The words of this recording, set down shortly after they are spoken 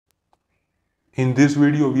In this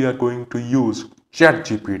video, we are going to use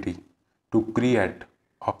ChatGPT to create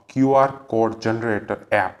a QR code generator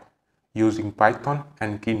app using Python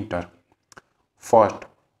and TKinter. First,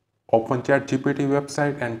 open ChatGPT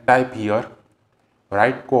website and type here,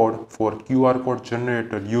 write code for QR code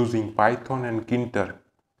generator using Python and TKinter.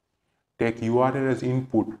 Take URL as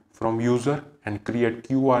input from user and create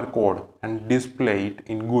QR code and display it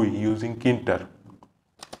in GUI using TKinter.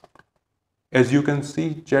 As you can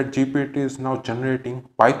see, ChatGPT is now generating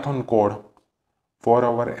Python code for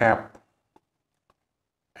our app.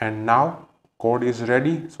 And now code is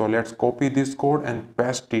ready, so let's copy this code and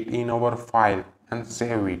paste it in our file and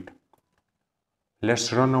save it.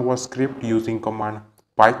 Let's run our script using command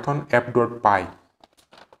python app.py.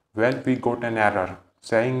 Well, we got an error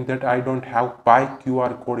saying that I don't have Py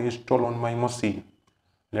QR code installed on my machine.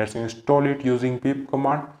 Let's install it using pip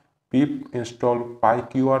command, pip install Py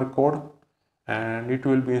QR code, and it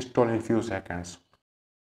will be installed in few seconds.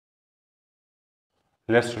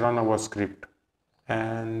 Let's run our script,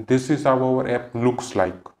 and this is how our app looks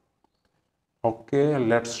like. Okay,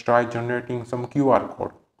 let's try generating some QR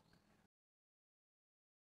code.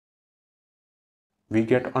 We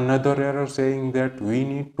get another error saying that we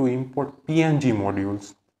need to import PNG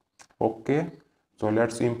modules. Okay, so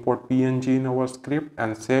let's import PNG in our script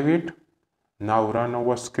and save it. Now run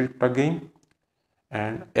our script again,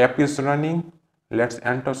 and app is running. Let's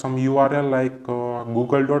enter some URL like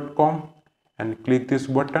google.com and click this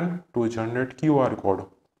button to generate QR code.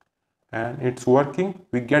 And it's working.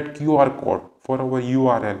 We get QR code for our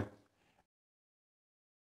URL.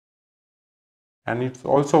 And it's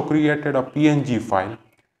also created a PNG file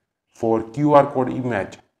for QR code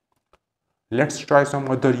image. Let's try some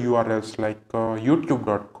other URLs like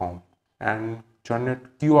youtube.com and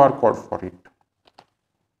generate QR code for it.